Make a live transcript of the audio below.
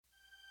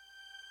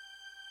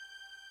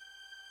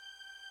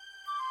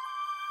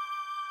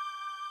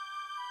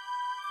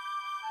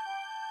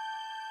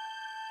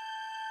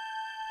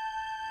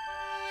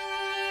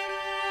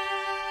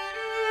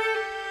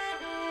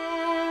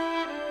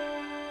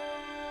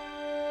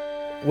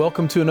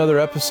Welcome to another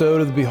episode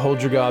of the Behold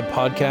Your God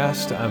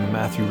podcast. I'm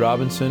Matthew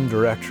Robinson,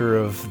 Director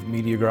of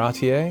Media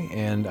Gratiae,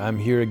 and I'm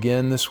here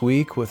again this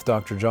week with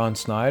Dr. John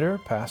Snyder,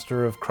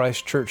 pastor of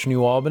Christ Church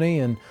New Albany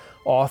and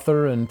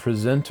author and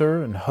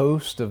presenter and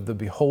host of the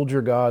Behold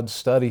Your God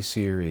study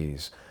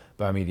series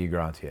by Media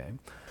Gratiae.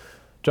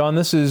 John,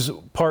 this is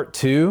part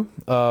 2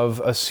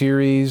 of a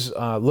series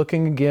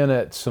looking again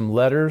at some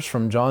letters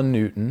from John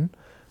Newton,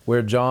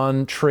 where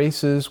John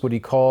traces what he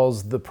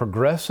calls the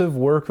progressive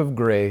work of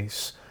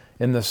grace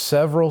in the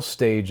several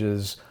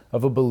stages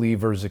of a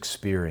believer's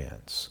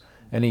experience.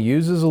 And he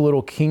uses a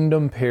little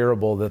kingdom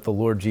parable that the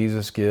Lord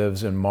Jesus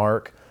gives in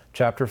Mark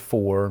chapter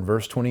 4,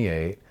 verse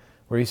 28,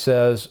 where he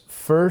says,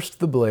 first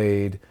the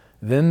blade,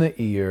 then the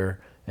ear,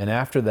 and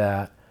after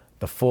that,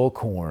 the full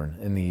corn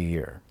in the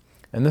ear.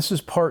 And this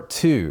is part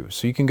 2.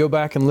 So you can go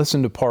back and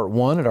listen to part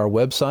 1 at our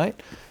website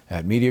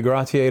at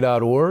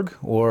mediagratiae.org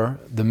or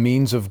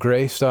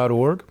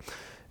themeansofgrace.org.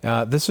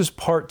 This is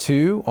part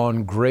 2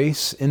 on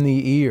grace in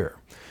the ear.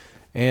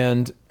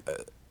 And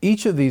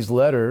each of these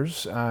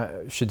letters,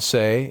 should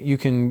say, you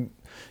can't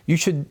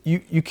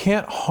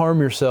harm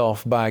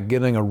yourself by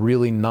getting a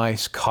really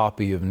nice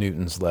copy of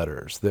Newton's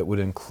letters that would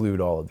include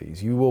all of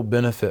these. You will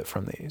benefit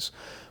from these.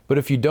 But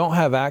if you don't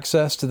have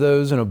access to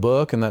those in a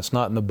book, and that's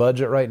not in the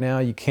budget right now,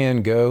 you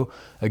can go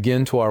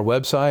again to our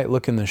website,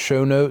 look in the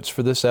show notes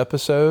for this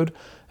episode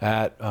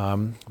at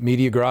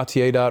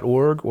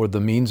mediagratiae.org or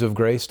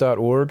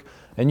themeansofgrace.org,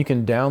 and you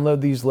can download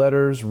these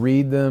letters,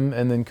 read them,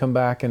 and then come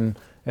back and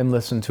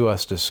listen to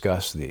us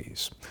discuss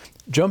these.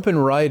 Jumping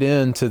right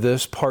into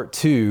this part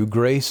 2,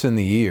 Grace in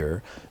the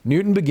Ear,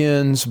 Newton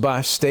begins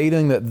by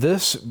stating that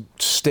this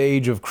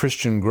stage of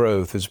Christian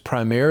growth is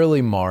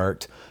primarily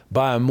marked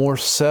by a more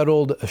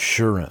settled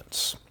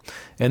assurance.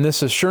 And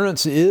this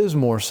assurance is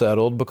more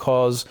settled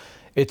because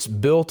it's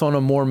built on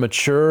a more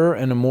mature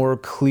and a more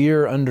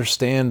clear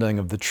understanding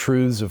of the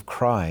truths of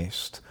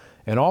Christ,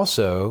 and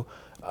also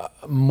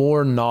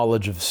more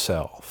knowledge of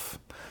self.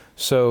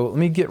 So let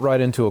me get right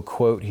into a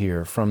quote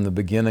here from the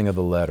beginning of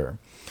the letter.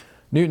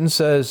 Newton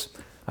says,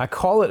 I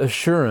call it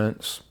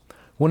assurance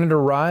when it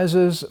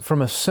arises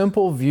from a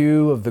simple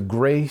view of the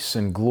grace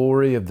and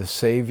glory of the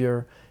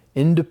Savior,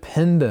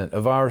 independent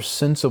of our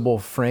sensible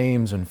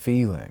frames and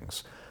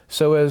feelings,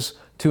 so as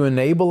to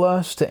enable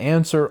us to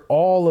answer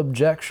all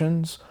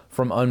objections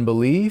from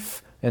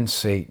unbelief and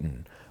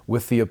Satan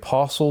with the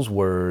apostles'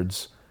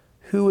 words,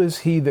 who is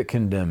he that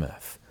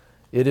condemneth?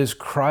 It is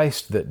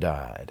Christ that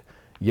died,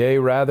 yea,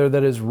 rather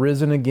that is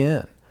risen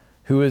again,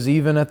 who is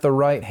even at the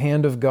right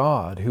hand of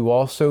God, who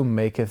also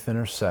maketh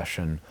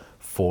intercession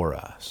for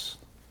us.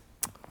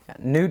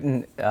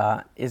 Newton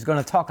is going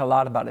to talk a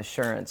lot about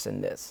assurance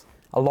in this.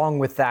 Along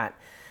with that,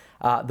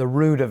 the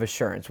root of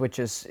assurance, which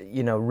is,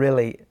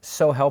 really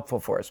so helpful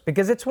for us.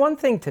 Because it's one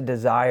thing to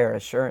desire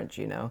assurance,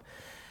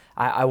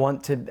 I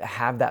want to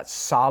have that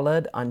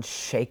solid,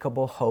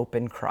 unshakable hope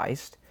in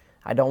Christ.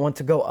 I don't want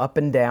to go up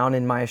and down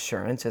in my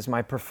assurance as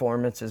my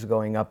performance is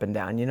going up and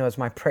down, as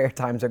my prayer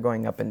times are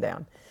going up and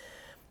down.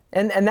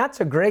 And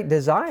that's a great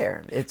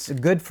desire. It's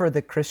good for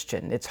the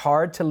Christian. It's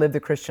hard to live the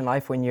Christian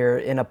life when you're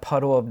in a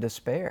puddle of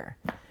despair.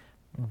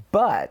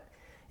 But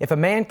if a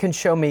man can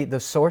show me the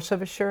source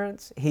of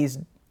assurance, he's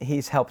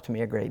helped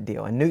me a great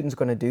deal. And Newton's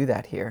going to do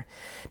that here.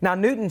 Now,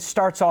 Newton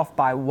starts off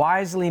by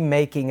wisely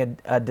making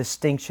a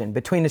distinction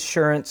between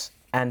assurance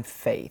and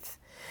faith.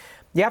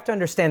 You have to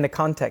understand the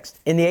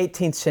context. In the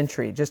 18th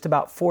century, just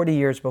about 40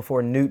 years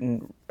before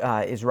Newton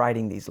is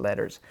writing these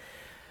letters,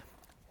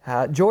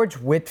 George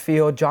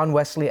Whitefield, John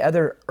Wesley,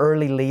 other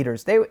early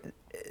leaders,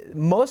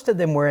 most of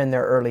them were in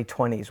their early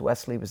 20s.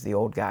 Wesley was the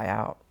old guy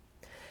out.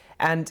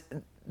 And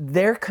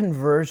their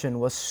conversion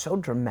was so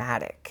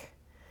dramatic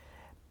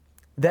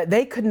that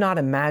they could not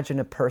imagine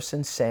a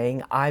person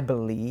saying, I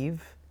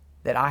believe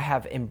that I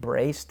have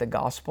embraced the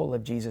gospel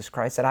of Jesus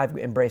Christ, that I've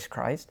embraced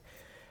Christ,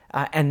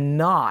 and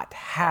not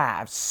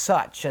have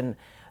such an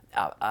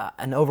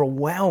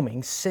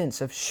overwhelming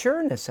sense of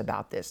sureness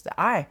about this, that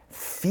I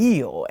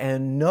feel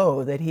and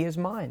know that He is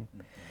mine.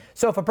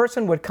 So if a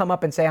person would come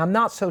up and say, I'm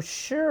not so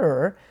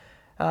sure,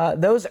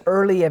 those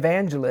early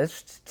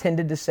evangelists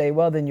tended to say,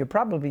 well, then you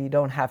probably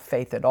don't have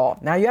faith at all.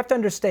 Now you have to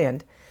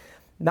understand,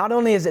 not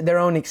only is it their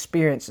own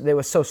experience that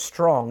was so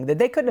strong that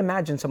they couldn't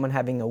imagine someone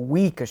having a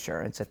weak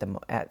assurance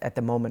at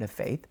the moment of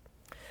faith,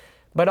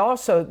 but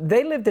also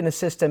they lived in a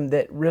system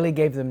that really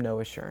gave them no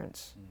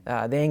assurance.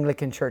 The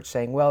Anglican Church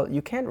saying, well,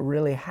 you can't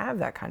really have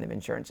that kind of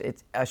assurance.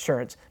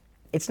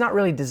 It's not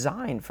really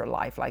designed for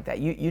life like that.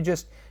 You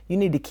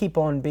need to keep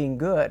on being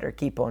good or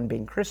keep on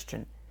being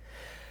Christian.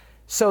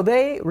 So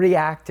they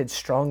reacted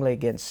strongly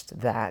against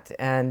that,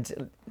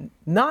 and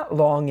not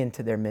long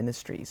into their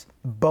ministries,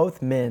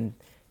 both men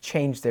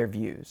changed their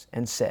views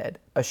and said,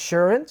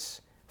 assurance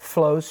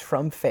flows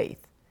from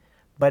faith,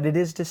 but it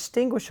is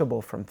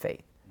distinguishable from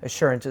faith.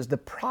 Assurance is the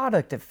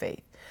product of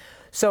faith.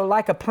 So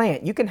like a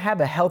plant, you can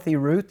have a healthy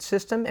root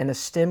system and a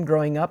stem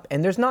growing up,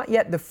 and there's not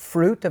yet the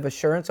fruit of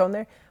assurance on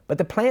there, but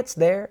the plant's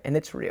there and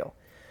it's real.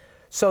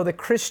 So the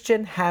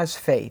Christian has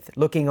faith,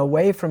 looking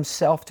away from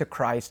self to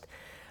Christ,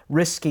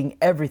 risking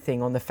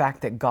everything on the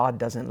fact that God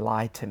doesn't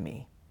lie to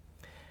me.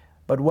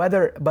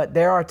 But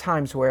there are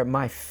times where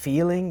my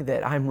feeling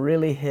that I'm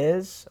really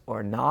His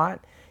or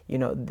not,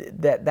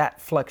 that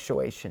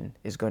fluctuation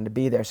is going to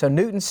be there. So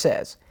Newton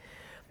says,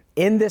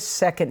 in this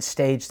second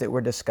stage that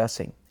we're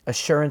discussing,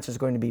 assurance is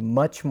going to be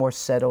much more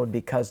settled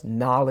because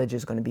knowledge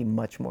is going to be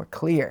much more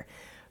clear.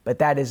 But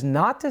that is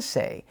not to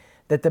say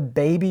that the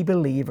baby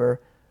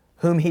believer,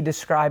 whom he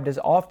described as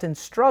often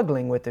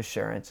struggling with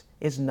assurance,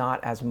 is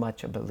not as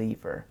much a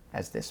believer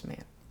as this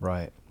man.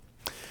 Right.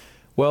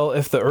 Well,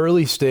 if the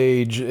early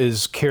stage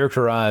is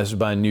characterized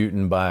by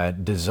Newton by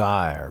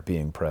desire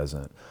being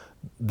present,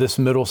 this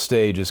middle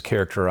stage is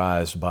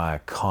characterized by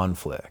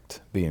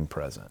conflict being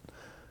present.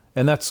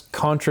 And that's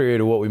contrary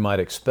to what we might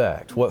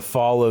expect. What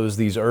follows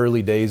these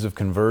early days of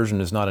conversion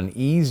is not an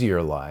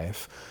easier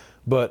life,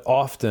 but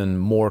often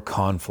more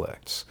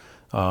conflicts.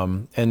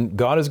 And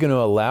God is going to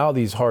allow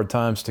these hard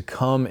times to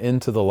come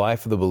into the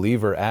life of the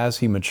believer as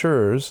he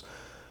matures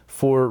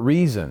for a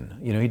reason.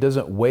 He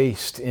doesn't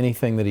waste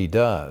anything that he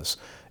does.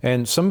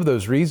 And some of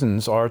those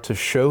reasons are to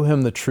show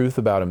him the truth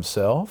about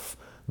himself,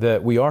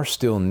 that we are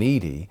still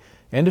needy,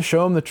 and to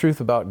show him the truth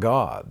about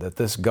God, that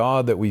this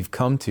God that we've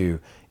come to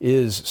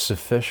is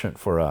sufficient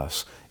for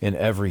us in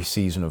every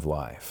season of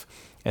life.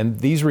 And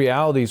these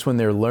realities, when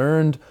they're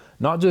learned,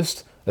 not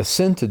just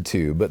assented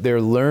to, but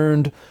they're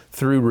learned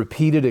through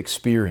repeated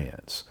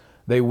experience,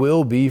 they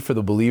will be for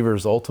the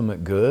believer's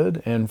ultimate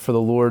good and for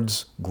the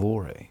Lord's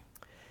glory.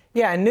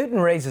 Yeah, and Newton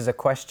raises a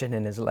question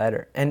in his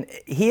letter, and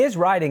he is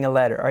writing a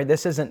letter. Right?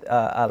 This isn't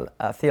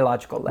a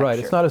theological lecture. Right,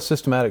 it's not a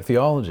systematic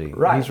theology.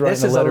 Right, He's writing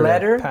this is a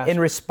letter to in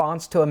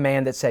response to a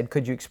man that said,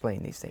 could you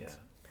explain these things?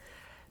 Yeah.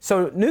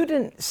 So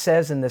Newton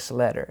says in this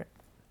letter,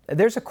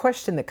 there's a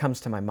question that comes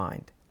to my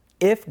mind.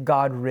 If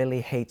God really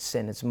hates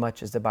sin as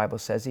much as the Bible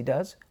says He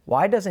does,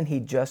 why doesn't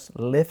He just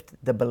lift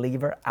the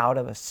believer out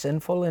of a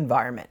sinful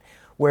environment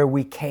where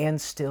we can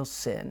still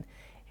sin,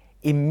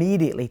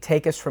 immediately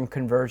take us from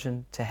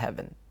conversion to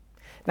heaven?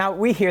 Now,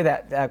 we hear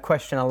that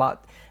question a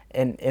lot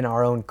in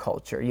our own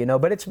culture,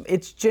 but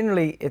it's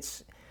generally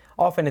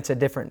often a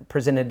different,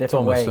 presented a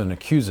different way. It's almost an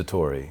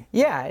accusatory.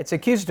 Yeah, it's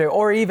accusatory.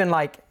 Or even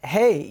like,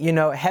 hey,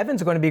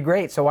 heaven's going to be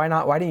great, so why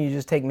didn't you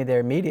just take me there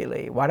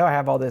immediately? Why do I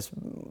have all this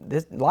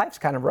life's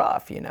kind of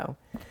rough,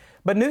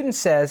 But Newton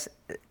says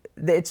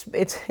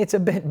it's a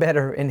bit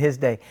better in his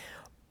day.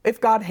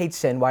 If God hates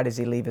sin, why does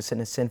He leave us in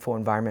a sinful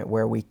environment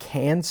where we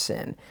can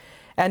sin?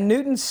 And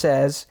Newton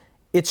says,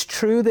 it's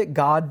true that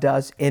God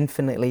does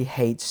infinitely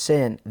hate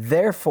sin.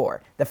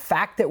 Therefore, the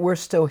fact that we're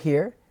still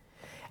here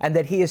and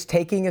that He is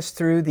taking us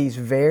through these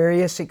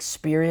various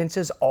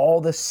experiences,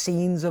 all the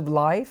scenes of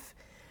life,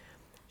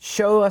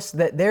 show us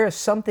that there is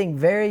something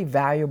very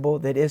valuable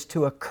that is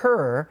to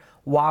occur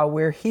while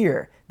we're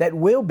here, that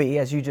will be,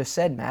 as you just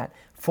said, Matt,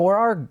 for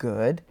our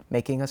good,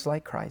 making us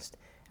like Christ,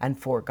 and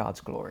for God's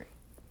glory.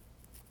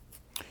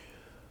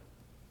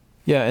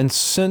 Yeah, and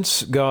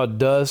since God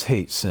does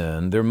hate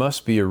sin, there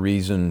must be a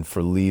reason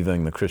for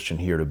leaving the Christian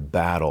here to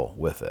battle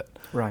with it.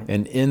 Right.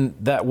 And in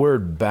that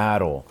word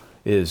battle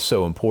is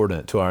so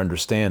important to our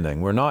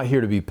understanding. We're not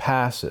here to be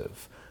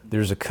passive.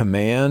 There's a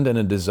command and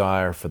a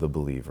desire for the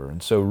believer.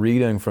 And so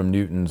reading from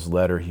Newton's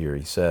letter here,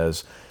 he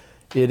says,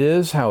 it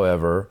is,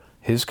 however,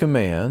 his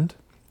command,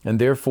 and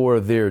therefore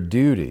their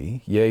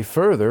duty, yea,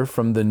 further,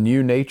 from the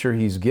new nature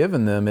he's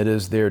given them, it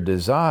is their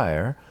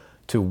desire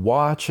to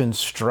watch and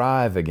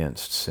strive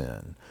against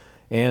sin,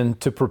 and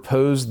to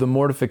propose the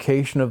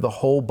mortification of the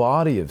whole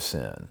body of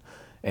sin,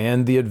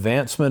 and the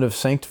advancement of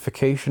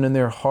sanctification in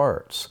their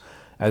hearts,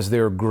 as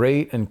their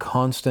great and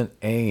constant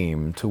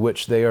aim, to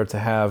which they are to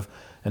have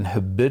an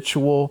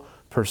habitual,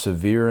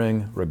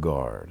 persevering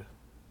regard.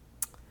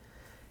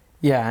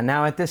 Yeah,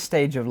 now at this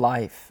stage of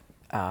life,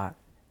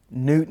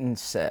 Newton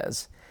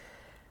says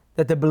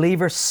that the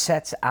believer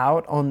sets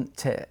out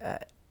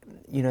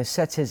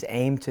sets his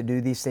aim to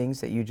do these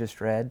things that you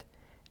just read,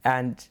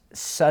 and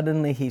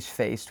suddenly he's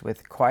faced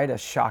with quite a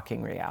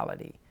shocking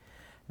reality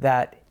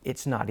that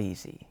it's not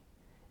easy.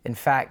 In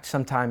fact,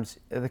 sometimes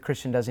the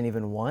Christian doesn't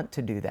even want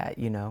to do that,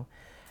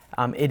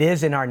 It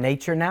is in our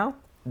nature now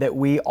that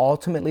we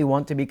ultimately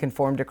want to be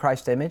conformed to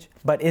Christ's image,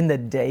 but in the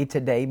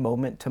day-to-day,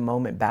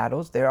 moment-to-moment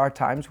battles, there are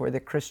times where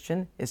the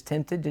Christian is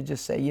tempted to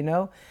just say,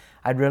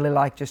 I'd really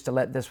like just to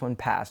let this one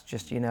pass.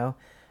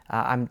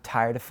 I'm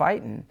tired of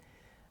fighting.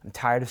 I'm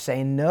tired of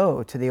saying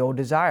no to the old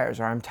desires,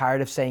 or I'm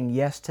tired of saying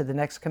yes to the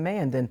next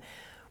command. And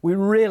we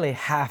really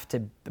have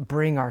to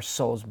bring our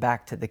souls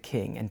back to the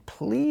King and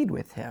plead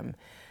with Him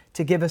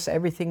to give us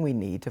everything we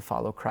need to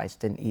follow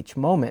Christ in each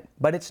moment.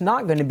 But it's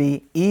not going to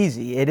be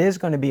easy. It is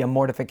going to be a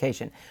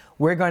mortification.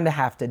 We're going to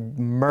have to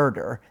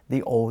murder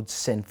the old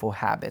sinful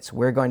habits.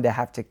 We're going to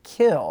have to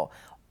kill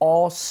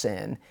all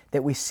sin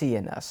that we see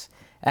in us.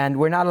 And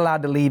we're not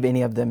allowed to leave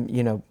any of them,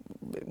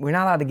 we're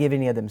not allowed to give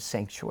any of them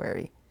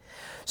sanctuary.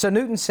 So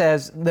Newton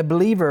says the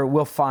believer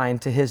will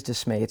find, to his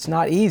dismay, it's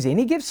not easy. And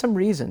he gives some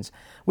reasons.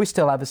 We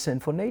still have a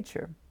sinful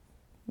nature.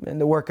 And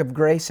the work of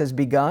grace has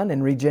begun,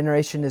 and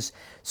regeneration is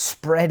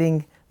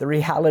spreading the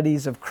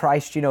realities of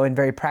Christ, in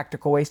very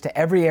practical ways to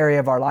every area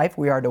of our life.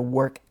 We are to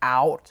work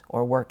out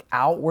or work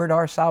outward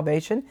our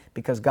salvation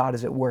because God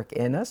is at work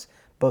in us,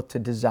 both to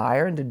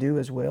desire and to do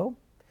His will.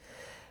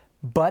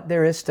 But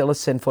there is still a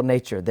sinful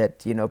nature that,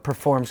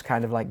 performs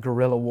kind of like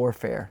guerrilla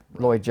warfare,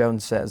 Lloyd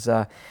Jones says.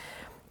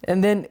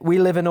 And then we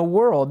live in a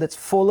world that's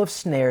full of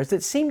snares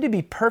that seem to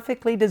be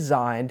perfectly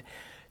designed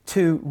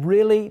to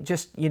really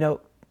just,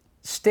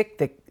 stick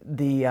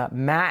the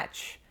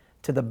match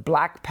to the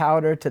black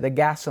powder, to the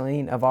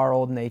gasoline of our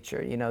old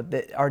nature.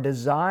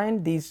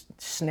 These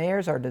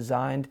snares are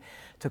designed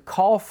to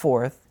call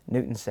forth,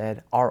 Newton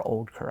said, our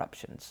old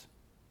corruptions.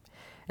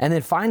 And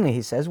then finally,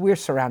 he says, we're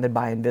surrounded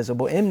by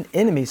invisible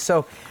enemies.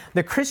 So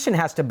the Christian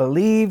has to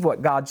believe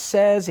what God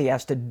says. He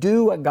has to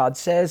do what God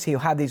says. He'll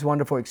have these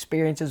wonderful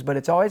experiences, but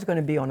it's always going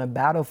to be on a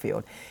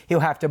battlefield. He'll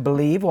have to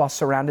believe while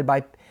surrounded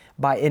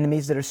by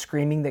enemies that are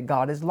screaming that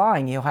God is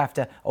lying. He'll have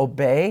to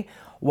obey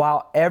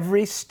while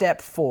every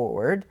step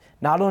forward,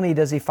 not only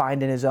does he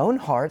find in his own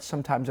heart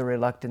sometimes a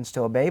reluctance to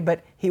obey,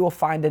 but he will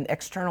find an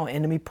external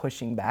enemy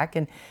pushing back,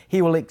 and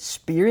he will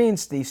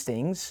experience these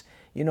things,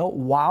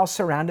 while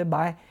surrounded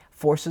by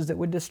forces that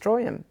would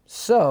destroy him.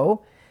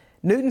 So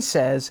Newton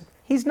says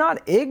he's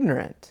not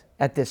ignorant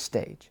at this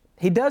stage.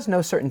 He does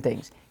know certain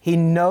things. He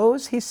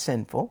knows he's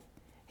sinful.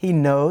 He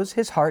knows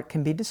his heart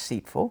can be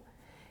deceitful.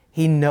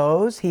 He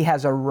knows he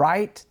has a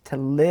right to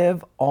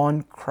live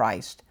on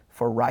Christ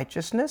for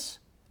righteousness,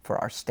 for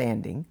our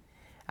standing,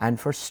 and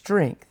for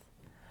strength.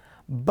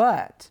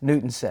 But,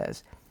 Newton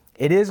says,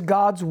 it is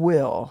God's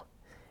will,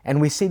 and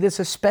we see this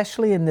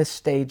especially in this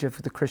stage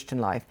of the Christian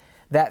life,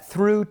 that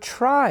through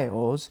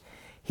trials,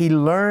 he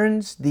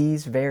learns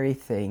these very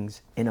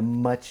things in a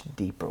much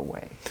deeper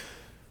way.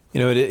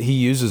 He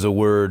uses a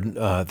word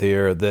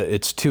there that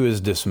it's to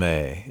his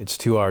dismay. It's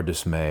to our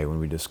dismay when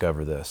we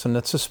discover this. And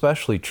that's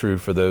especially true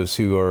for those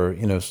who are,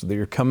 so that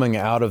you're coming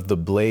out of the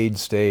blade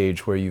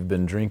stage where you've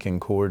been drinking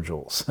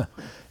cordials.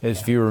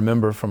 If you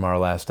remember from our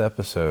last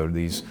episode,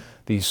 these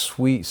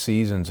sweet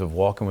seasons of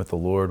walking with the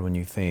Lord when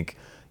you think,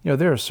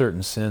 there are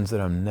certain sins that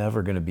I'm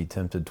never going to be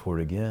tempted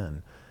toward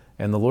again.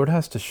 And the Lord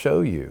has to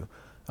show you.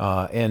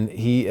 And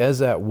He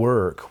is at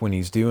work when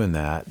He's doing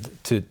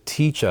that to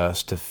teach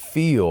us to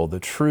feel the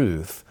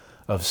truth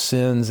of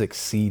sin's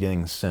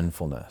exceeding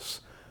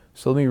sinfulness.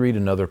 So let me read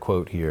another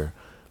quote here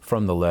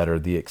from the letter.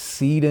 The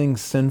exceeding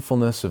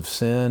sinfulness of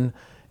sin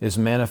is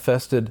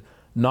manifested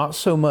not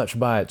so much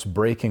by its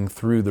breaking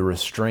through the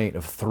restraint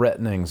of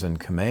threatenings and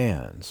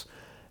commands,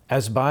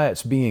 as by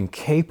its being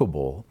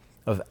capable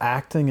of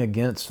acting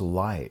against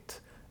light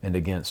and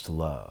against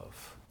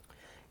love.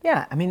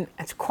 Yeah,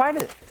 it's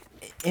quite an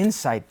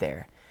insight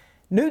there.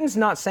 Newton's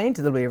not saying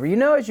to the believer,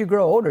 as you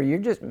grow older, you're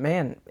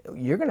going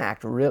to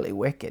act really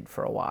wicked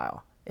for a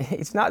while.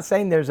 It's not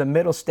saying there's a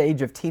middle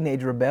stage of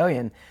teenage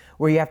rebellion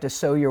where you have to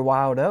sow your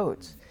wild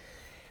oats.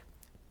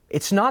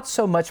 It's not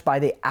so much by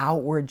the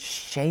outward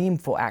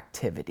shameful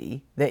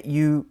activity that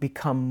you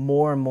become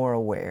more and more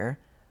aware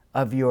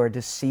of your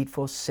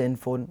deceitful,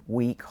 sinful,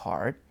 weak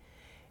heart.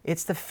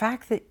 It's the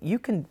fact that you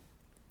can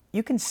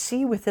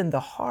see within the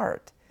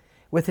heart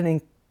with an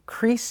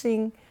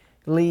increasingly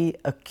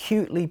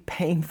acutely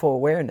painful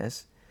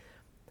awareness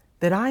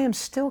that I am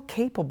still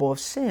capable of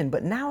sin,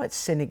 but now it's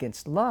sin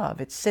against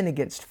love, it's sin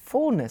against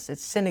fullness,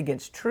 it's sin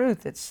against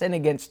truth, it's sin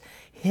against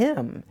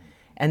Him.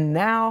 And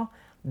now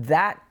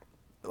that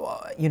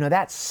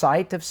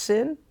sight of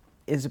sin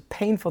is a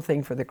painful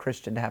thing for the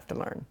Christian to have to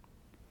learn.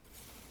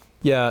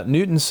 Yeah,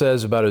 Newton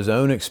says about his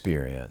own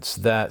experience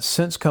that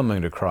since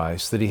coming to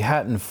Christ, that he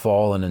hadn't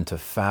fallen into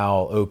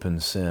foul, open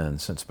sin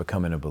since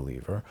becoming a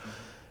believer.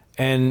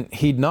 And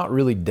he'd not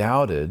really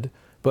doubted,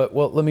 but,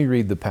 let me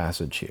read the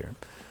passage here.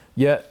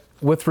 Yet,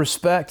 with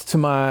respect to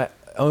my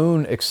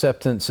own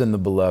acceptance in the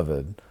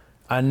Beloved,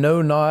 I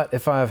know not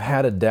if I have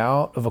had a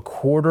doubt of a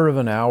quarter of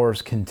an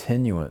hour's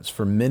continuance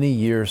for many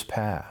years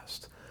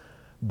past.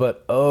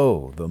 But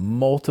oh, the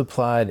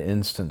multiplied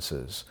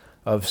instances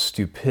of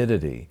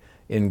stupidity,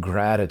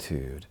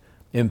 ingratitude,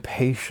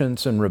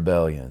 impatience, and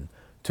rebellion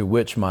to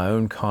which my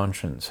own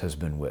conscience has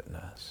been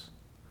witness.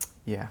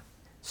 Yeah.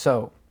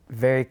 So,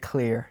 very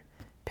clear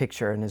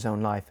picture in his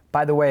own life.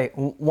 By the way,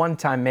 one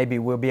time maybe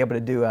we'll be able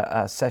to do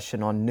a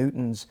session on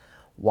Newton's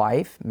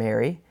wife,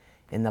 Mary.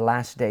 In the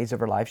last days of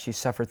her life, she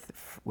suffered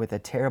with a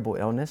terrible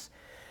illness.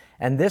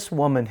 And this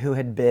woman who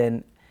had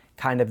been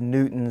kind of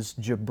Newton's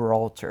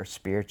Gibraltar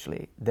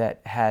spiritually,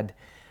 that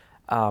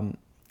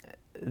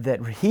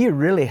he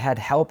really had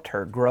helped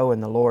her grow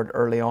in the Lord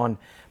early on,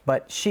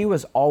 but she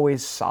was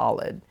always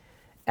solid.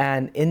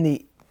 And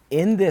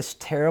in this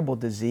terrible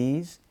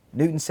disease,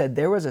 Newton said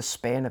there was a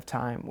span of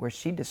time where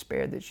she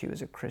despaired that she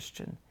was a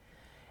Christian.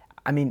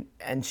 And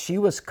she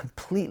was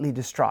completely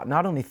distraught,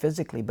 not only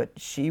physically, but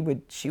she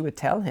would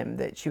tell him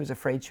that she was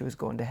afraid she was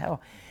going to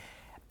hell.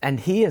 And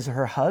he, as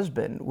her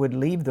husband, would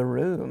leave the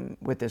room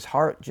with his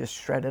heart just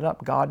shredded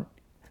up. God,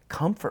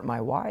 comfort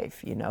my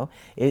wife,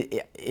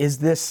 Is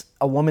this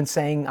a woman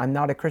saying I'm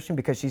not a Christian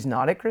because she's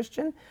not a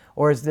Christian?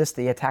 Or is this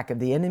the attack of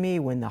the enemy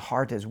when the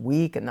heart is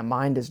weak and the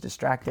mind is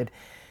distracted?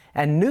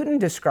 And Newton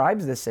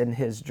describes this in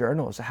his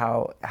journals,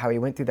 how he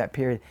went through that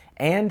period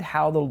and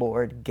how the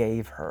Lord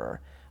gave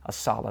her a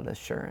solid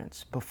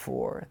assurance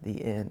before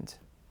the end.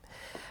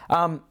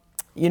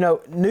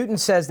 Newton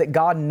says that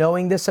God,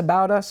 knowing this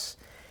about us,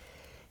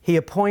 He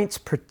appoints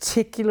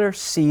particular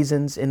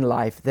seasons in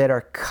life that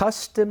are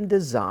custom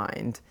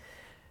designed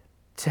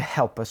to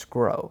help us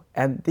grow.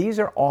 And these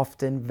are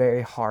often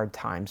very hard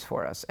times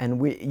for us. And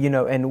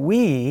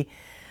we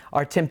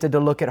are tempted to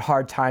look at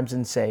hard times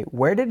and say,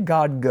 where did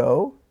God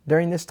go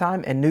during this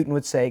time? And Newton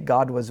would say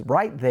God was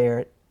right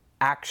there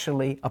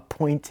actually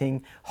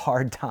appointing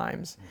hard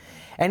times.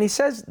 And he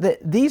says that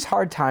these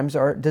hard times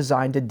are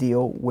designed to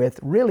deal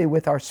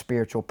with our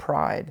spiritual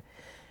pride,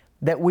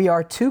 that we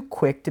are too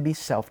quick to be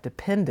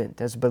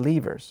self-dependent as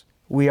believers.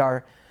 We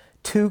are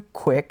too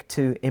quick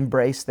to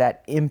embrace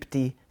that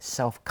empty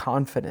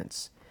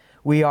self-confidence.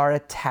 We are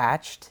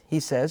attached,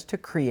 he says, to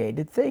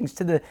created things,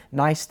 to the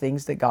nice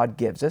things that God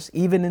gives us,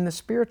 even in the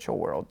spiritual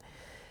world.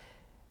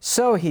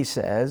 So he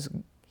says,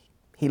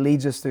 he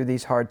leads us through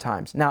these hard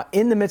times. Now,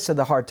 in the midst of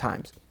the hard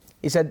times,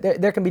 he said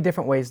there can be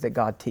different ways that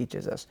God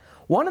teaches us.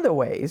 One of the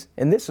ways,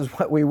 and this is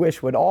what we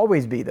wish would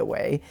always be the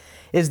way,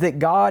 is that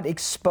God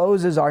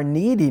exposes our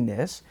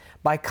neediness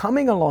by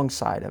coming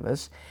alongside of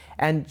us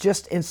and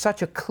just in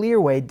such a clear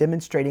way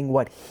demonstrating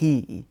what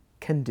He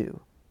can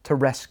do to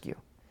rescue.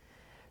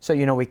 So,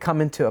 we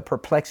come into a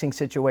perplexing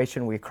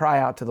situation, we cry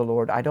out to the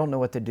Lord, I don't know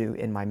what to do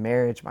in my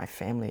marriage, my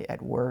family,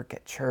 at work,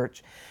 at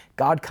church.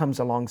 God comes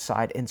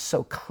alongside and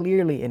so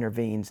clearly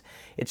intervenes.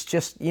 It's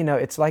just,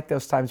 it's like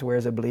those times where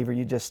as a believer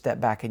you just step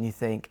back and you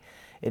think,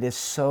 it is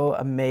so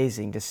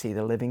amazing to see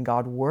the living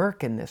God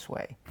work in this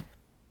way.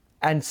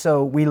 And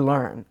so we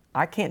learn,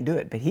 I can't do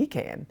it, but He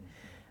can.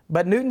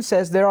 But Newton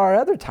says there are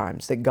other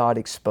times that God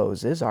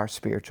exposes our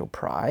spiritual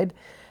pride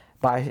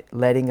by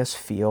letting us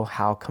feel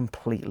how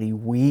completely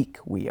weak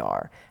we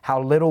are,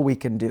 how little we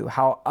can do,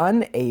 how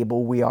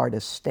unable we are to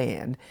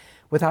stand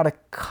without a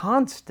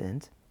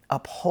constant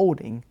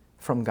upholding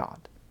from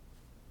God.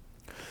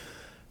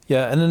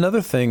 Yeah, and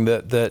another thing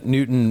that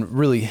Newton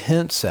really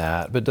hints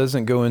at, but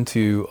doesn't go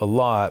into a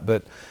lot,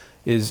 but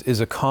is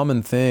a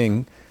common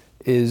thing,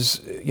 is,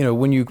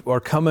 when you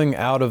are coming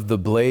out of the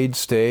blade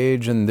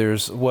stage and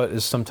there's what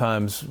is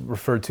sometimes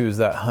referred to as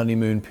that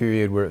honeymoon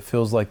period where it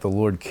feels like the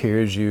Lord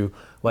carries you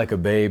like a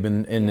babe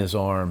in His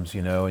arms,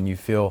 and you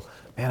feel,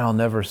 man, I'll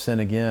never sin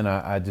again.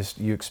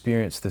 You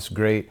experience this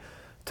great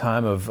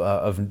time of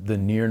the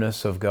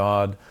nearness of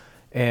God,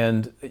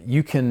 and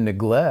you can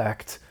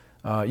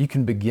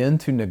begin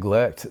to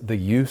neglect the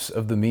use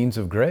of the means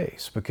of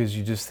grace because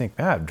you just think,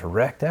 man, I have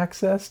direct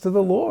access to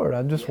the Lord.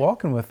 I'm just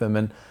walking with Him.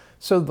 And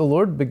so the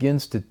Lord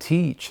begins to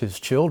teach His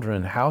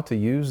children how to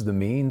use the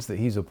means that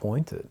He's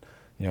appointed.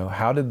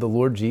 How did the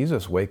Lord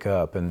Jesus wake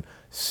up and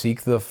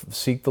seek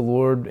the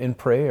Lord in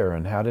prayer?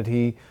 And how did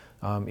He,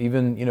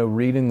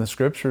 reading the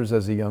Scriptures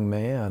as a young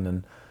man?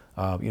 And,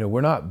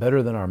 we're not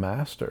better than our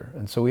Master.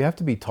 And so we have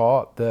to be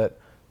taught that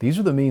these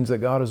are the means that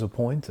God has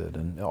appointed.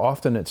 And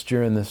often it's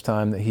during this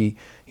time that He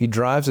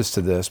drives us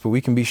to this. But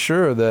we can be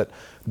sure that,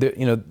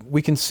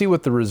 we can see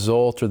what the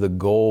result or the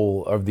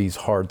goal of these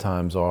hard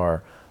times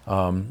are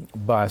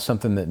by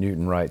something that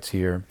Newton writes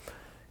here.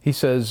 He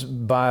says,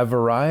 by a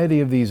variety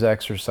of these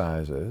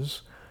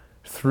exercises,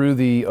 through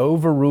the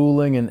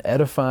overruling and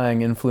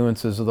edifying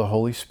influences of the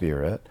Holy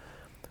Spirit,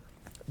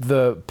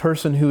 the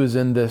person who is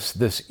in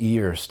this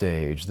ear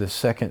stage, this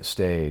second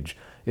stage,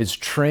 is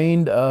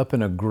trained up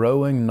in a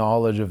growing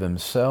knowledge of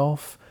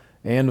himself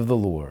and of the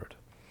Lord.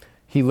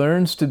 He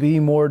learns to be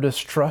more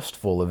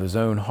distrustful of his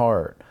own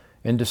heart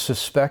and to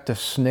suspect a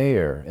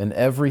snare in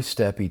every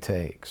step he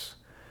takes.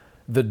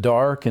 The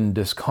dark and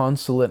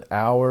disconsolate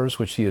hours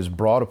which he has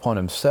brought upon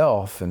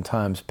himself in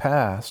times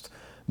past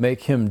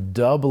make him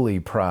doubly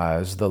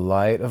prize the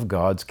light of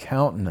God's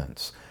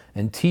countenance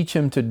and teach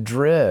him to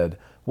dread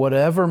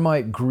whatever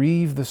might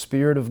grieve the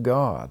Spirit of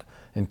God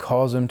and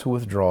cause him to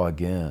withdraw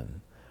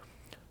again.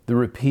 The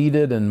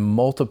repeated and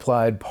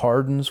multiplied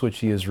pardons which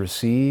he has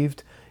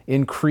received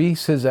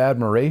increase his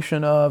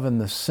admiration of and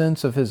the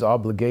sense of his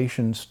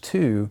obligations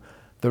to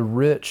the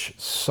rich,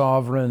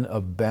 sovereign,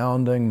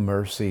 abounding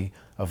mercy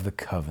of the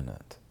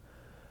covenant.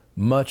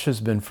 Much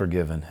has been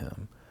forgiven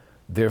him,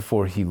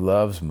 therefore he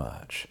loves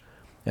much,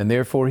 and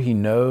therefore he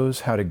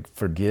knows how to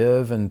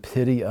forgive and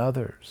pity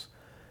others.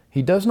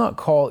 He does not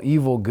call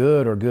evil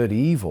good or good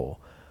evil,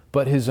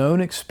 but his own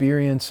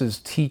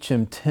experiences teach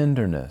him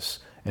tenderness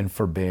and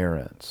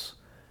forbearance.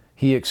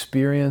 He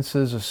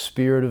experiences a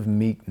spirit of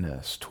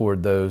meekness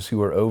toward those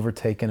who are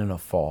overtaken in a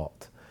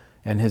fault,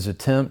 and his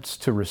attempts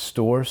to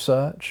restore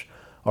such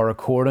are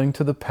according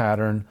to the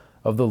pattern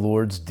of the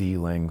Lord's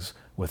dealings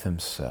with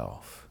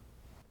Himself.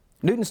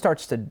 Newton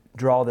starts to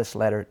draw this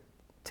letter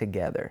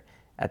together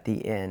at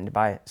the end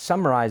by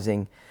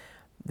summarizing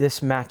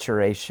this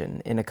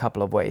maturation in a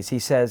couple of ways. He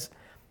says,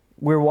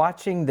 we're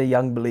watching the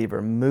young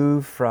believer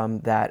move from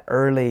that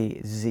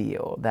early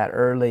zeal, that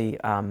early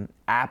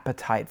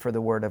appetite for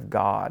the Word of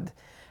God,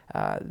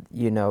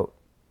 and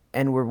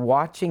we're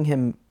watching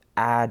him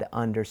add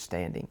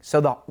understanding.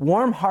 So the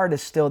warm heart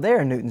is still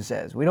there, Newton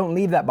says. We don't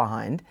leave that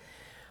behind.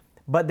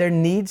 But there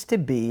needs to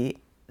be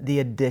the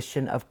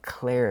addition of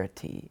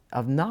clarity,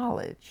 of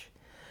knowledge.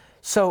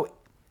 So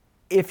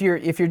if you're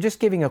just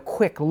giving a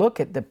quick look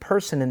at the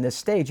person in this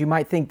stage, you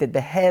might think that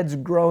the head's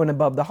growing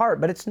above the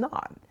heart, but it's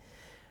not.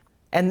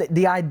 And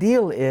the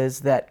ideal is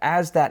that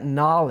as that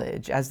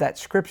knowledge, as that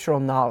scriptural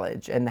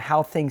knowledge and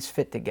how things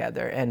fit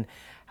together, and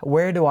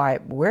where do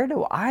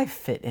I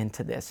fit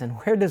into this, and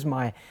where does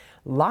my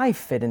life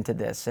fit into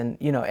this, and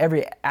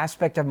every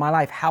aspect of my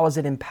life, how is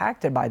it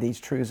impacted by these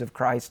truths of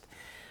Christ?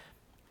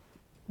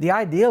 The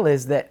ideal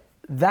is that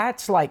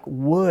that's like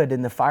wood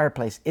in the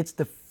fireplace. It's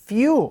the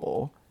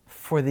fuel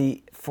for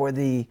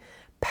the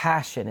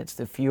passion. It's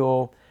the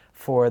fuel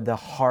for the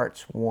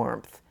heart's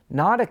warmth,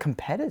 not a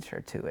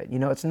competitor to it.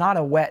 It's not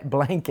a wet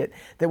blanket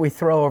that we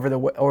throw over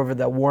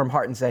the warm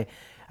heart and say,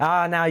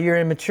 now you're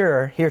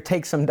immature. Here,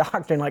 take some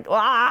doctrine.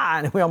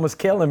 And we almost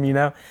kill him.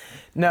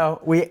 No,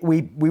 we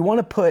want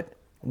to put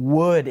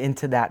wood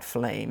into that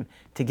flame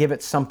to give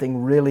it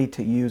something really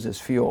to use as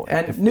fuel.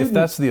 And if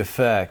that's the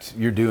effect,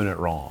 you're doing it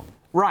wrong.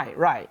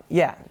 Right.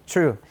 Yeah,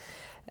 true.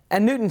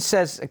 And Newton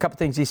says a couple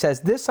things. He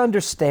says, this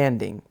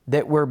understanding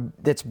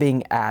that's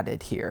being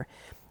added here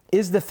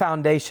is the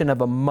foundation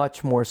of a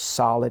much more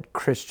solid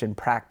Christian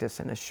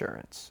practice and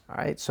assurance. All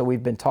right, so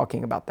we've been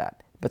talking about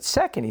that. But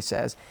second, he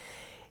says,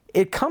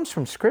 it comes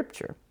from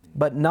Scripture,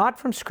 but not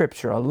from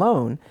Scripture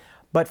alone,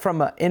 but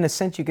in a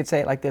sense, you could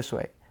say it like this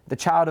way: the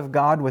child of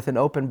God with an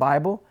open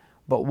Bible,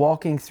 but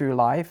walking through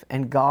life,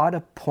 and God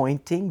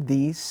appointing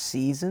these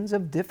seasons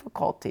of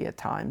difficulty at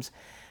times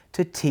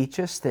to teach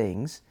us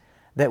things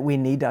that we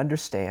need to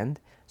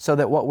understand, so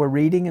that what we're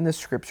reading in the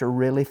Scripture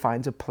really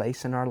finds a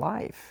place in our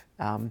life.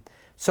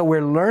 So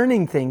we're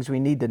learning things we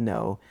need to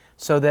know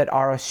so that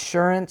our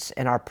assurance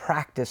and our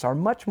practice are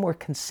much more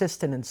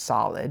consistent and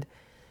solid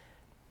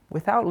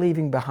without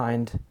leaving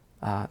behind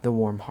the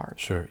warm heart.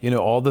 Sure.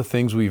 All the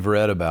things we've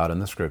read about in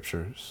the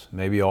Scriptures,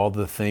 maybe all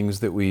the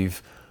things that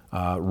we've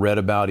read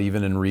about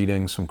even in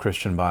reading some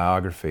Christian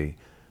biography,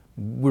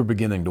 we're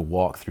beginning to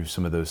walk through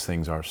some of those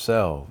things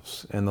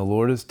ourselves. And the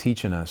Lord is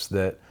teaching us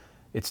that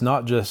it's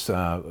not just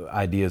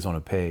ideas on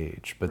a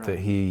page, but that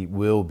He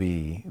will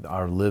be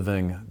our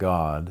living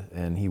God,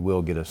 and He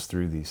will get us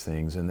through these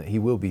things, and that He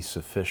will be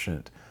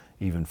sufficient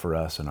even for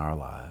us in our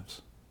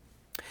lives.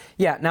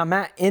 Yeah, now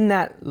Matt, in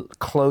that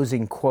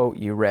closing quote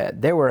you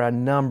read, there were a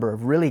number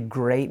of really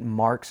great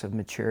marks of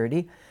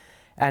maturity.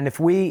 And if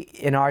we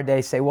in our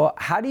day say, well,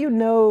 how do you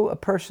know a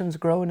person's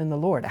growing in the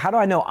Lord? How do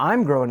I know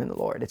I'm growing in the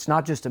Lord? It's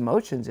not just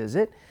emotions, is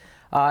it?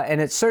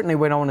 And it's certainly,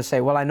 we don't want to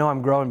say, well, I know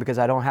I'm growing because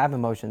I don't have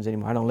emotions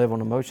anymore. I don't live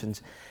on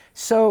emotions.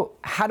 So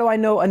how do I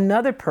know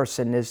another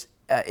person is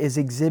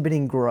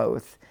exhibiting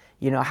growth?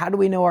 How do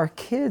we know our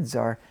kids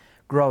are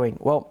growing?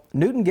 Well,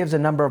 Newton gives a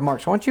number of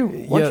marks. Why don't you run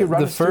us through some of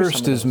those? The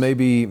first is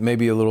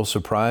maybe a little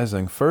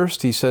surprising.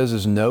 First, he says,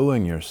 is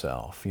knowing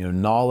yourself,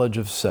 knowledge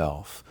of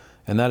self.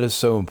 And that is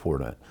so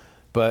important.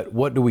 But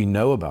what do we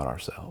know about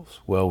ourselves?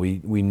 Well,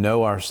 we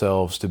know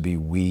ourselves to be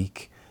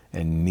weak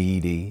and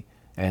needy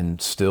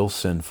and still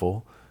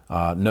sinful,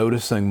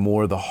 noticing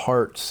more the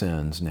heart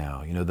sins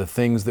now, the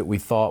things that we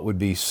thought would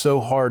be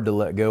so hard to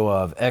let go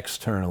of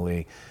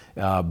externally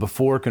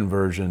before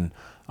conversion.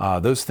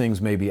 Those things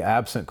may be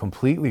absent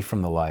completely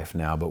from the life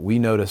now, but we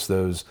notice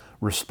those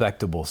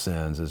respectable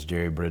sins, as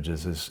Jerry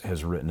Bridges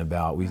has written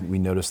about. We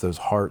notice those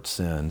heart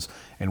sins,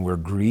 and we're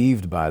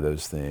grieved by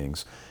those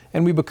things.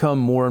 And we become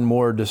more and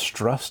more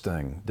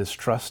distrusting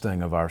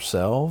of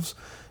ourselves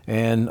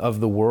and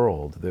of the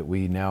world that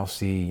we now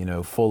see,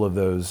 full of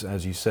those,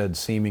 as you said,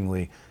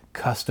 seemingly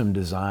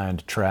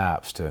custom-designed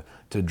traps to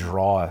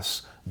draw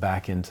us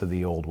back into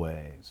the old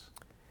ways.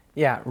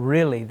 Yeah,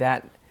 really,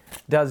 that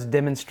does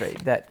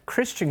demonstrate that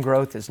Christian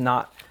growth is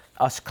not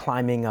us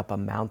climbing up a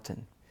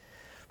mountain.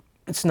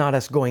 It's not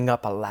us going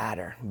up a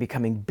ladder,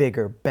 becoming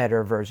bigger,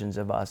 better versions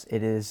of us.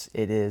 It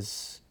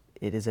is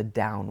a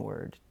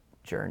downward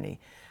journey.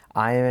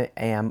 I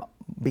am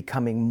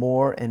becoming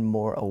more and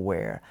more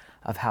aware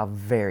of how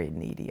very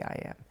needy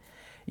I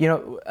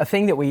am. A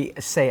thing that we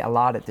say a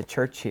lot at the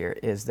church here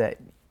is that,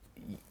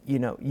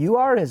 you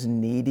are as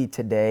needy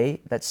today.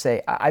 Let's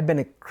say I've been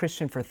a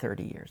Christian for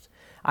 30 years.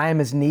 I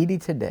am as needy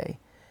today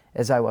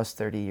as I was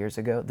 30 years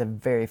ago, the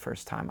very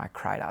first time I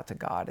cried out to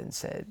God and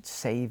said,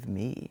 save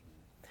me.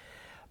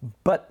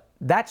 But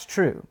that's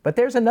true. But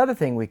there's another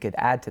thing we could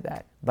add to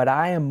that. But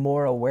I am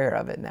more aware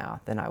of it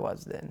now than I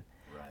was then.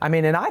 Right. I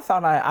mean, and I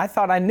thought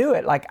I knew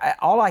it.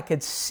 All I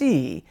could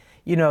see,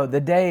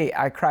 the day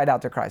I cried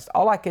out to Christ,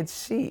 all I could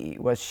see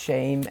was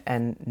shame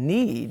and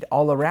need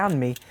all around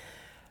me.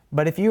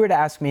 But if you were to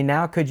ask me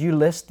now, could you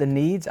list the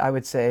needs? I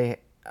would say,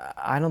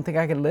 I don't think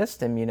I could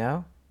list them,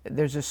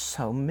 There's just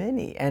so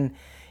many.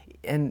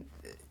 And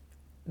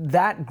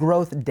that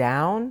growth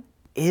down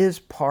is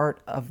part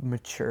of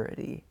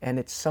maturity, and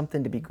it's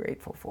something to be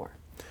grateful for.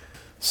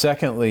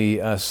 Secondly,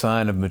 a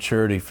sign of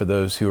maturity for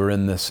those who are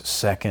in this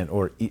second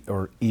or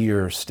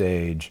ear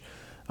stage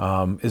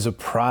is a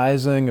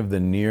prizing of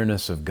the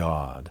nearness of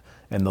God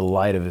and the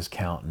light of his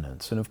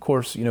countenance. And of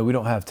course, we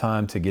don't have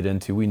time to get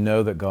into, we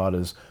know that God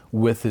is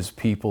with his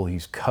people.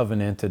 He's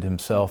covenanted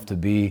himself to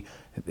be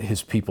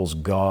his people's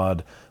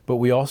God. But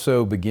we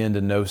also begin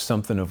to know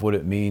something of what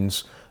it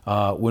means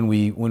when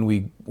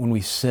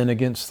we sin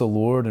against the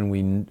Lord, and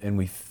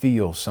we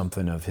feel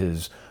something of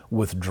his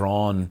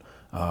withdrawn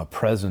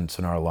presence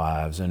in our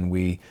lives. And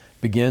we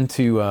begin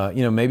to,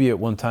 maybe at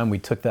one time we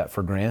took that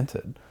for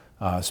granted,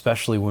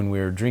 especially when we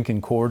were drinking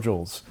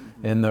cordials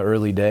in the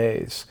early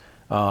days.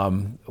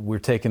 We're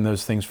taking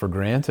those things for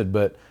granted,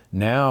 but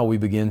now we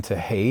begin to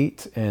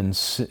hate and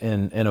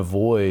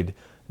avoid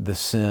the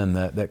sin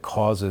that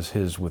causes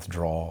his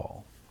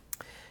withdrawal.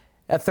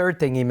 A third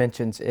thing he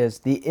mentions is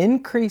the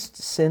increased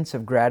sense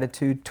of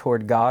gratitude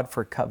toward God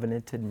for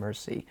covenanted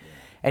mercy.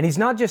 And he's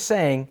not just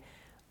saying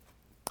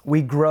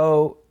we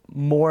grow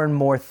more and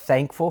more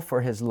thankful for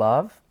his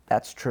love.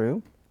 That's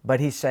true. But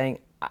he's saying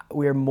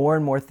we're more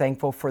and more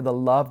thankful for the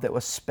love that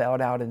was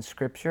spelled out in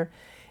Scripture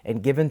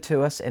and given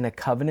to us in a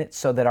covenant,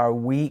 so that our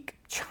weak,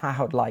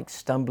 childlike,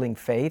 stumbling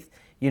faith,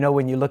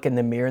 when you look in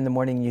the mirror in the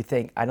morning, you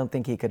think, I don't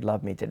think he could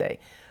love me today.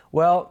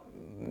 Well,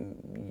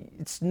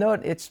 it's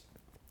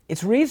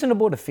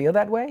reasonable to feel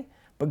that way,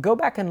 but go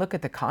back and look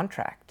at the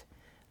contract.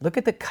 Look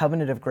at the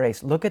covenant of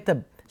grace. Look at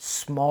the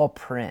small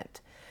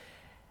print.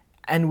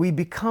 And we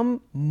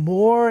become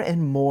more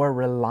and more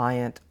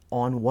reliant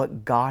on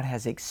what God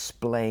has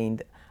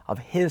explained of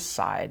his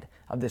side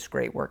of this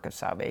great work of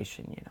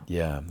salvation.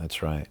 Yeah,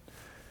 that's right.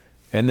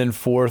 And then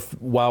fourth,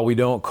 while we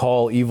don't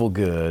call evil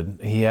good,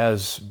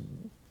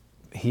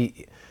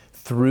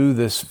 through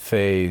this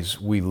phase,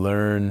 we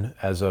learn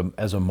as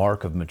a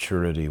mark of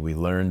maturity, we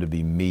learn to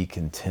be meek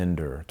and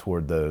tender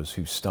toward those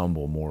who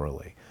stumble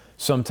morally.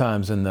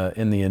 Sometimes in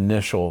the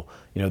initial,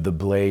 the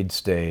blade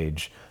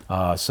stage,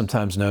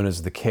 sometimes known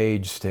as the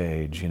cage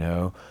stage,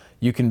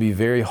 you can be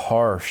very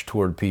harsh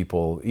toward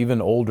people, even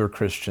older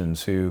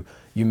Christians who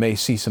you may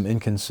see some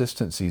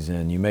inconsistencies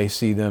in. You may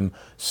see them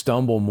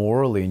stumble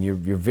morally, and you're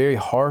very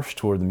harsh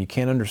toward them. You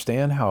can't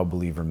understand how a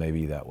believer may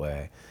be that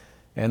way.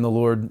 And the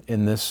Lord,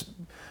 in this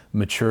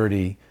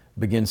maturity,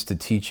 begins to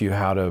teach you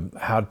how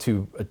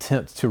to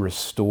attempt to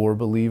restore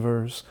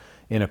believers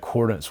in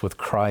accordance with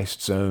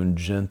Christ's own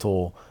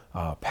gentle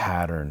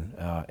pattern,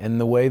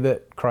 and the way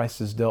that Christ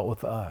has dealt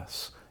with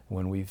us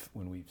when we've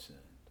sinned.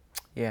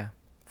 Yeah.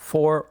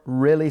 4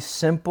 really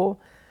simple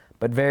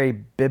but very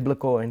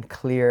biblical and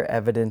clear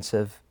evidence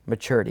of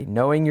maturity.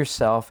 Knowing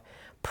yourself,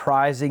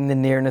 prizing the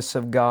nearness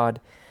of God,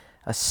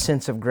 a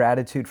sense of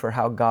gratitude for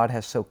how God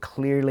has so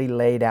clearly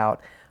laid out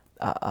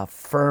a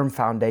firm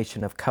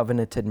foundation of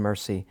covenanted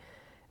mercy.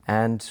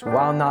 And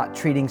while not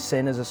treating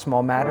sin as a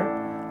small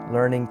matter,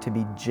 learning to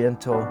be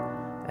gentle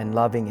and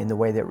loving in the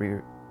way that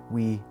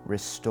we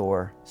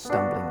restore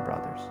stumbling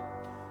brothers.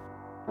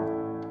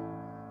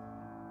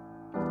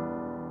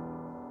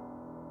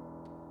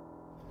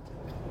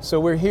 So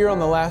we're here on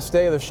the last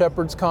day of the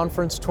Shepherds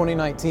Conference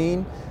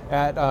 2019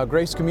 at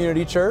Grace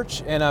Community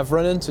Church, and I've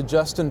run into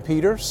Justin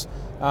Peters.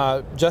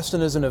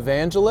 Justin is an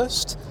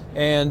evangelist,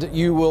 and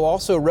you will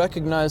also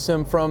recognize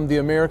him from the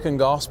American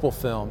Gospel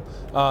film.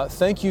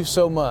 Thank you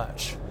so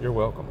much. You're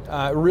welcome.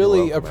 I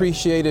really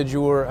appreciated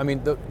your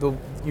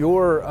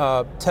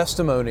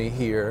testimony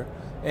here,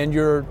 and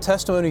your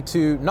testimony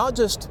to not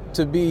just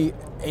to be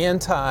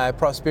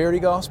anti-prosperity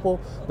gospel,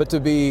 but to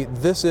be,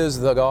 this is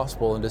the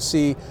gospel, and to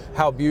see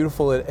how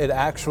beautiful it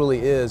actually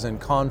is in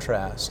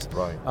contrast.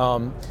 Right.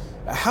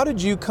 How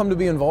did you come to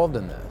be involved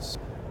in this?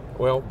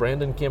 Well,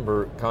 Brandon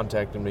Kimber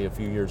contacted me a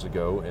few years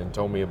ago and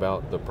told me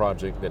about the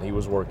project that he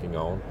was working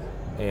on,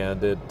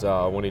 and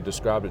when he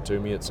described it to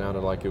me, it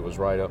sounded like it was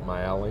right up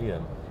my alley,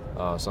 and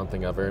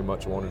something I very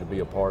much wanted to be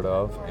a part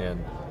of,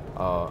 and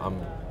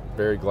I'm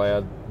very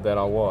glad that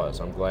I was.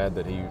 I'm glad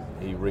that he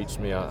reached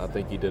me. I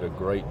think he did a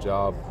great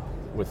job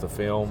with the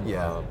film.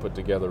 Yeah. Put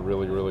together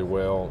really, really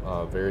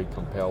well, very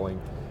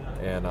compelling.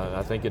 And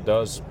I think it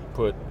does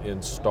put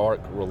in stark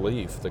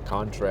relief the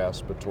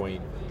contrast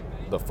between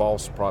the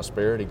false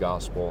prosperity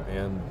gospel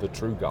and the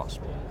true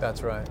gospel.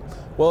 That's right.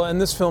 Well,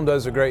 and this film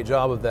does a great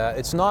job of that.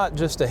 It's not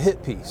just a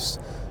hit piece.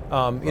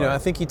 I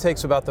think he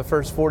takes about the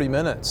first 40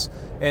 minutes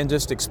and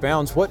just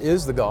expounds what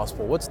is the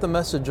gospel, what's the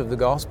message of the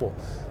gospel.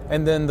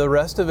 And then the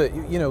rest of it,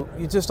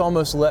 you just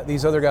almost let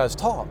these other guys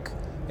talk.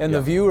 And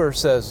the viewer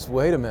says,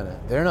 wait a minute,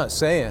 they're not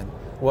saying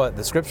what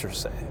the scriptures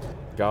say.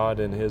 God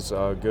in his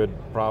good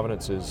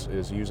providence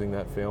is using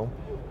that film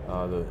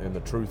and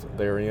the truth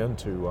therein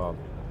to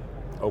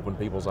open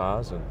people's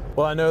eyes.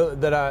 Well, I know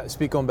that I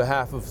speak on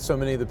behalf of so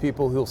many of the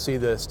people who'll see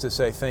this to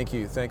say thank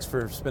you. Thanks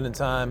for spending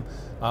time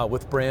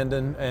with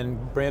Brandon.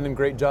 And Brandon,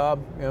 great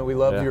job. We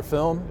love your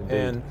film. Indeed.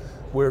 And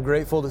we're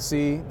grateful to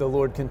see the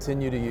Lord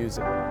continue to use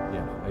it.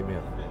 Yeah,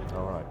 amen.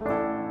 All right.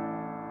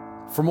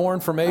 For more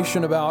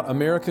information about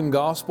American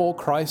Gospel,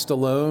 Christ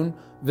Alone,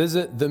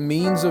 visit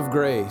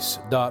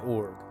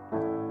themeansofgrace.org.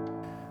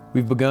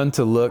 We've begun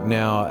to look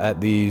now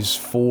at these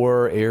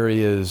 4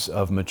 areas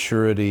of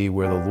maturity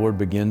where the Lord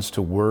begins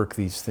to work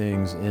these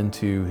things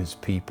into his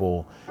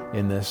people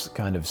in this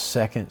kind of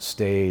second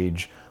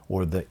stage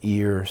or the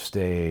ear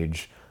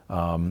stage,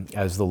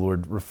 as the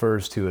Lord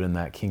refers to it in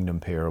that kingdom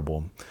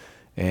parable.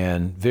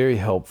 And very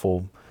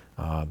helpful.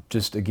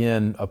 Just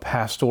again, a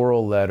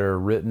pastoral letter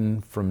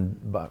written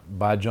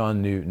by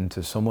John Newton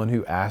to someone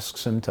who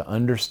asks him to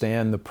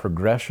understand the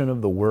progression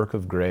of the work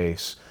of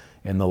grace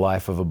in the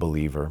life of a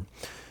believer.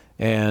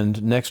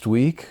 And next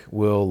week,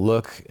 we'll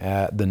look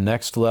at the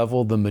next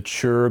level, the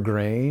mature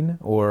grain,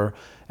 or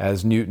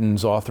as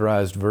Newton's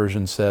authorized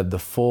version said, the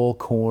full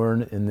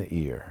corn in the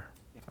ear.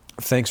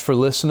 Thanks for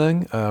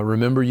listening.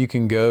 Remember, you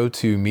can go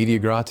to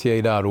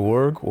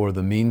mediagratiae.org or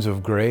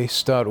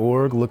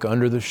themeansofgrace.org. Look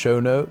under the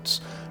show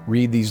notes,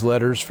 read these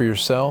letters for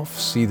yourself,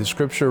 see the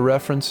scripture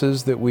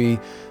references that we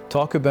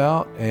talk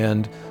about,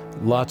 and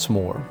lots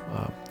more.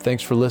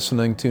 Thanks for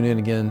listening. Tune in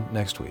again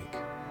next week.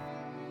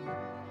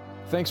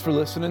 Thanks for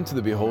listening to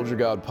the Behold Your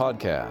God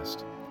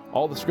podcast.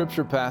 All the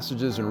scripture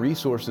passages and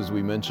resources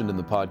we mentioned in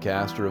the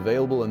podcast are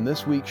available in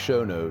this week's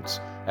show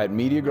notes at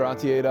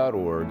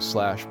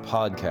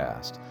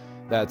mediagratiae.org/podcast.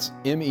 That's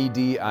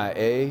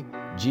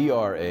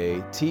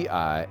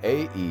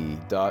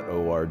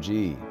mediagratiae.org.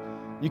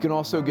 You can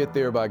also get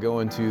there by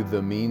going to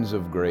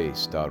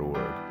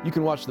themeansofgrace.org. You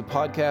can watch the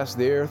podcast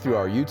there through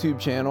our YouTube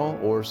channel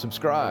or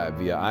subscribe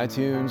via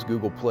iTunes,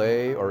 Google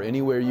Play, or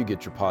anywhere you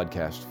get your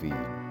podcast feed.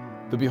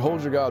 The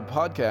Behold Your God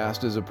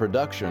podcast is a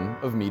production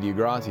of Media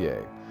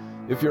Gratiae.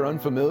 If you're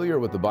unfamiliar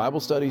with the Bible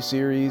study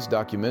series,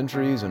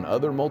 documentaries, and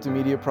other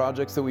multimedia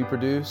projects that we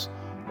produce,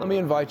 let me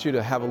invite you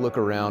to have a look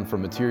around for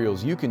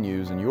materials you can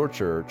use in your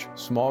church,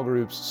 small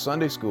groups,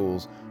 Sunday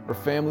schools, or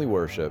family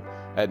worship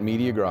at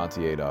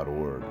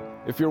mediagratiae.org.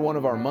 If you're one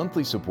of our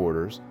monthly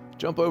supporters,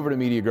 jump over to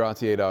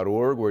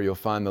mediagratiae.org where you'll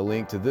find the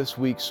link to this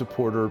week's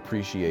supporter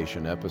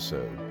appreciation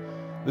episode.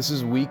 This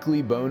is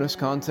weekly bonus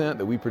content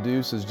that we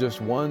produce as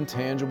just one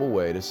tangible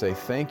way to say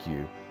thank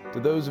you to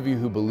those of you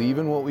who believe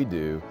in what we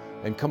do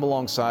and come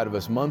alongside of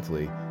us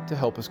monthly to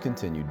help us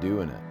continue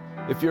doing it.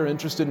 If you're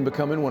interested in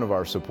becoming one of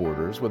our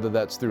supporters, whether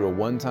that's through a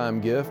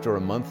one-time gift or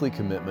a monthly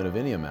commitment of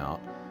any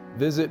amount,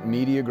 visit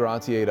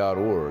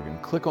mediagratiae.org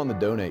and click on the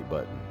donate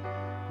button.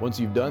 Once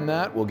you've done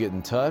that, we'll get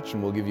in touch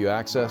and we'll give you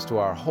access to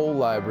our whole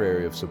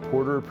library of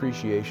supporter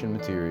appreciation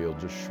material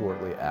just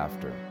shortly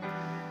after.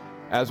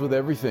 As with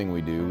everything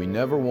we do, we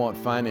never want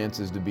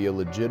finances to be a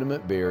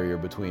legitimate barrier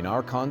between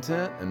our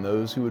content and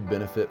those who would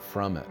benefit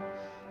from it.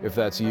 If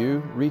that's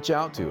you, reach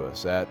out to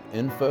us at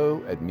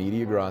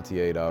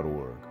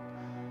info@mediagratiae.org.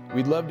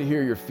 We'd love to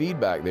hear your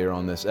feedback there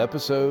on this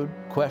episode,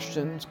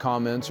 questions,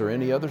 comments, or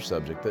any other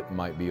subject that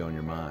might be on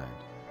your mind.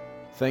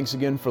 Thanks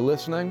again for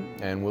listening,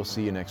 and we'll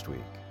see you next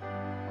week.